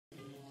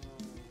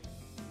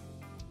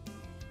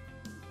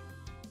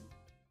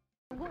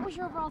was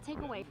your overall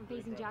takeaway from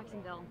facing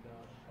Jacksonville?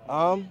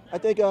 I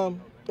think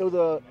it was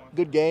a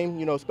good game.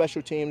 You know,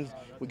 special teams,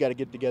 we got to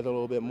get together a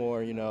little bit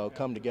more, you know,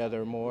 come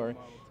together more,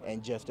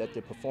 and just have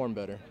to perform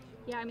better.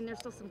 Yeah, I mean, there's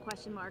still some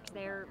question marks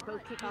there,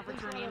 both kickoff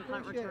return and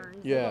punt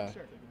returns. Yeah.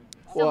 Still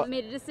Well, haven't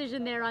made a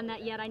decision there on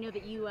that yet. I know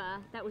that you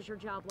that was your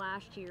job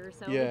last year,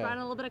 so Yeah. we brought in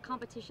a little bit of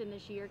competition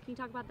this year. Can you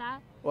talk about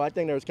that? well, I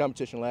think there was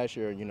competition last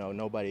year. You know,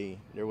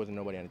 there wasn't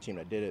nobody on the team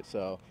that did it.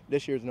 So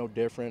this year's no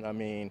different. I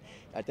mean,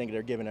 I think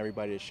they're giving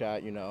everybody a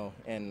shot. You know,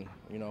 and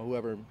you know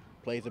whoever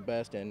plays the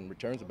best and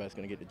returns the best is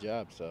going to get the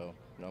job. So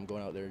you know, I'm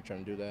going out there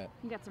trying to do that.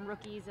 You got some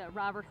rookies,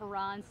 Robert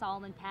Haran,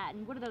 Solomon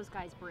Patton. What do those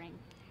guys bring?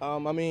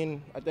 I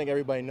mean, I think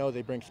everybody knows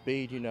they bring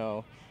speed. You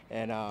know,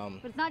 and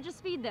But it's not just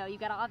speed, though. You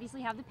got to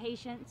obviously have the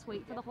patience,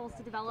 wait for the holes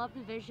to develop,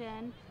 the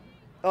vision.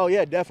 oh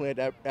yeah,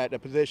 definitely at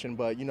that position.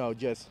 But you know,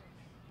 just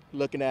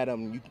looking at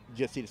them, you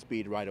just see the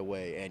speed right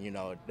away, and you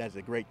know that's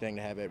a great thing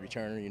to have at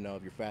return. You know,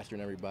 if you're faster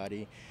than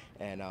everybody,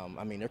 and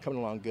I mean they're coming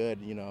along good.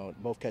 You know,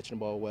 both catching the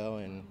ball well,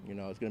 and you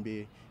know it's going to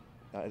be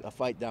a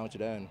fight down to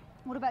the end.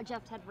 What about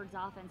Jeff Tedford's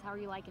offense? How are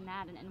you liking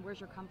that, and where's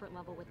your comfort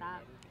level with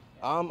that?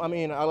 I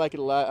mean, I like it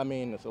a lot. I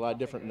mean, it's a lot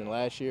different than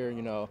last year.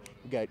 You know,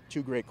 we got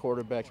two great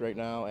quarterbacks right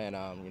now, and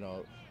you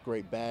know,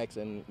 great backs,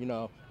 and you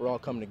know, we're all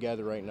coming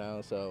together right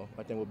now. So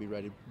I think we'll be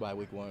ready by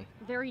week 1.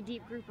 Very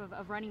deep group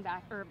of running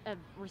back or of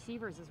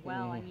receivers as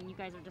well. I mean, you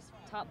guys are just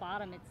top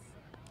bottom. It's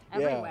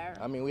everywhere.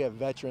 Yeah, I mean, we have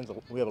veterans.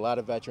 We have a lot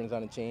of veterans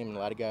on the team, and a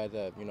lot of guys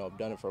that you know have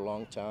done it for a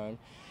long time.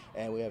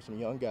 And we have some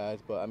young guys,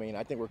 but I mean,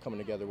 I think we're coming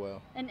together well.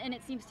 And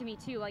it seems to me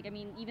too, like, I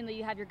mean, even though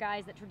you have your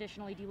guys that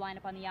traditionally do line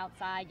up on the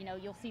outside, you know,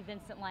 you'll see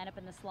Vincent line up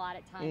in the slot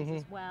at times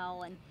as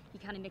well, and he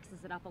kind of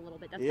mixes it up a little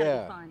bit. That's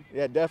gotta be fun.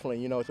 Yeah,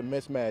 definitely. You know, it's a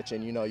mismatch,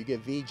 and you know, you get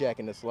V-Jack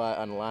in the slot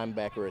on a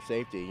linebacker or a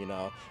safety. You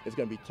know, it's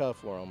going to be tough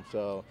for them.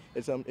 So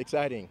it's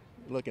exciting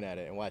looking at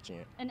it and watching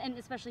it. And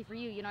especially for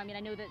you, you know, I mean, I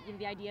know that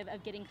the idea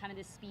of getting kind of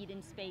this speed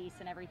in space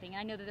and everything. And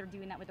I know that they're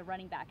doing that with the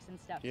running backs and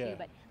stuff too.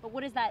 But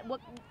what is that?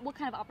 What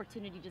kind of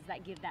opportunity does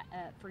that give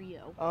that for you?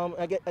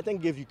 I think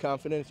it gives you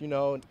confidence. You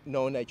know,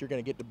 knowing that you're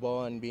going to get the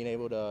ball and being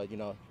able to, you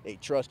know, they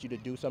trust you to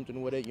do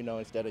something with it. You know,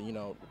 instead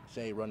of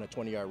say run a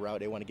 20-yard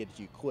route, they want to get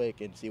to you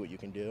quick and see what you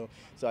can do.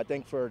 So I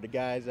think for the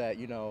guys that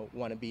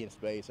want to be in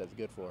space, that's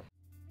good for.